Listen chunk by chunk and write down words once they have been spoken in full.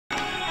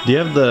Do you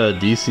have the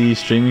DC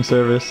streaming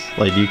service?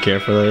 Like, do you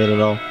care for that at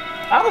all?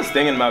 I was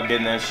thinking about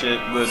getting that shit,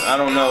 but I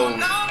don't know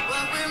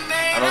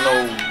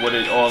what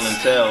it all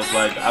entails.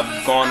 Like,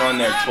 I've gone on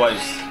there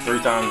twice,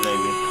 3 times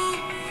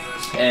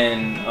maybe,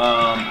 and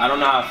I don't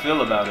know how I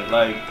feel about it.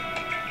 Like,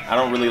 I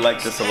don't really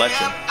like the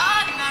selection.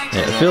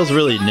 Yeah, it feels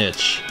really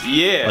niche.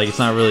 Yeah. Like, it's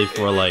not really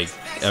for like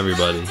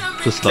everybody.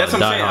 Just that's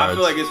what I'm saying. diehards. I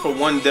feel like it's for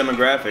one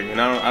demographic,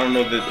 and I don't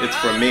know that it's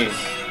for me.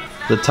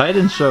 The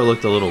Titans show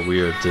looked a little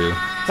weird too.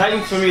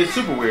 Titans for me is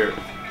super weird.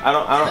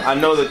 I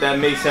know that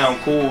may sound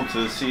cool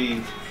to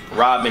see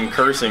Robin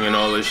cursing and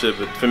all this shit,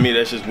 but for me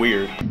that's just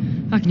weird.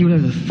 I can do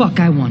whatever the fuck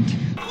I want.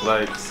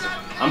 Like,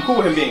 I'm cool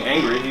with him being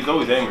angry. He's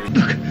always angry.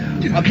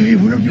 I'll give you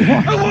whatever you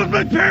want. I want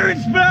my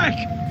parents back!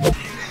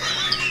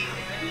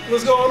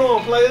 What's going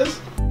on, players?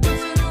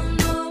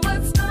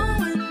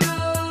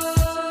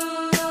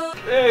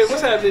 Hey,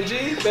 what's happening,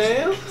 G,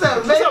 man? What's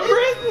up,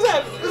 Chris? What's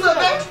happening? What's up,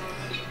 man?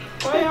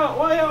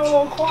 Why y'all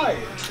all quiet?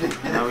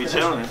 Now we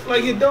chilling.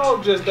 Like your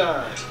dog just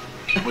died.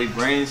 We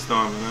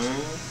brainstorming, man.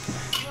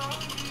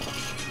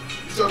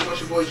 You talking about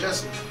your boy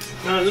Jesse?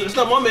 No, it's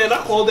not my man. I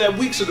called that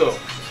weeks ago.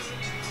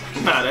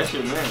 Nah, that's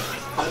your man.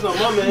 That's not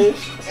my man.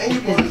 And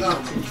you bought his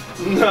album.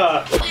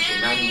 Nah.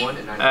 91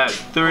 and 92. At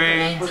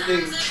 3. But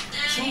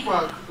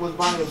Tupac was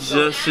by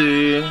himself.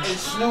 Jesse. And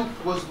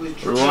Snoop was with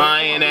Drew.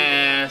 Lion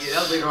ass. Yeah,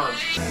 that was later on.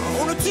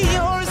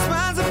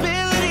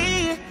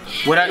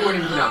 What I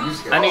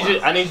need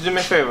you to do me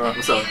a favor.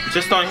 What's up?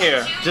 Just on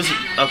here, just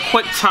a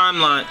quick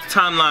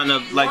timeline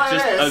of like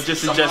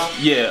just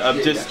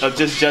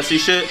Jesse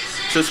shit.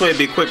 So this way it'd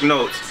be quick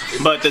notes.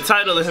 But the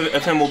title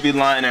of him will be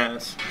Lion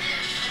Ass.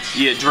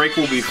 Yeah, Drake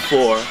will be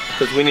 4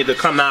 because we need to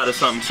come out of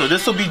something. So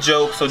this will be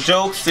jokes. So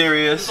jokes,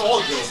 serious. It's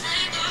all jokes.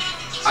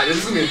 This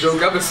is gonna be a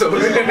joke episode.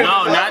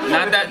 No,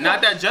 not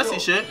that Jesse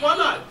shit. Why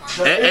not?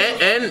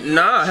 And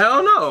nah,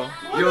 hell no.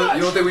 You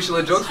don't think we should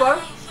let jokes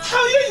fly?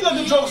 Hell yeah, you let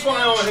the jokes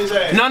fly on his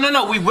ass.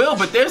 No, we will,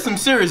 but there's some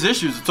serious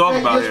issues to talk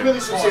about here.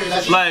 Really some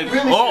serious Like,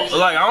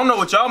 I don't know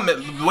what y'all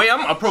meant. The way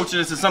I'm approaching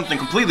this is something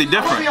completely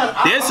different.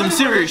 There's some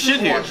serious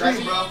shit here.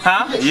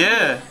 Huh?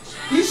 Yeah.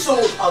 He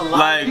sold a lot.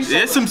 Like,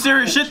 there's some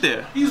serious shit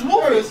there. He's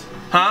wolfish.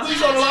 Huh?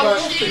 He's on a lot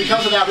of wolfish.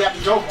 Because of that, we have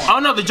to joke on. Oh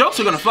no, the jokes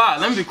are gonna fly.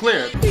 Let me be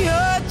clear.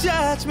 Your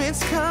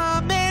judgment's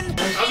coming.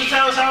 That's what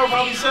Terrence Howard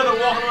probably said of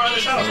walking around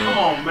this house. Come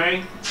on,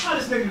 man. How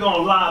this nigga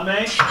gonna lie,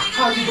 man?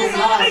 How you gonna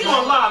lie? He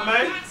gonna lie,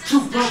 man.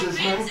 2 brothers,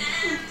 man.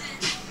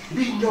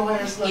 Beating your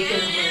ass like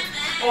that, man.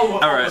 All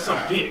right. Some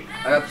dick.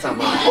 I got the time.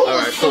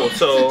 Alright, cool.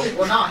 So,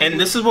 and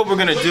this is what we're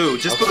gonna do.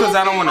 Just because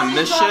I don't wanna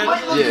miss shit,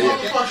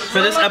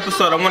 for this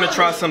episode, I wanna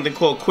try something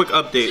called Quick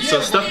Update. So,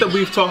 stuff that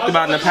we've talked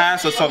about in the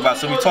past, let's talk about.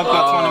 So, we talked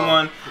about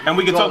 21, and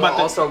we can talk about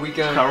the All-Star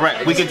Weekend.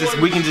 Correct. We can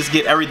just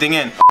get everything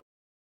in.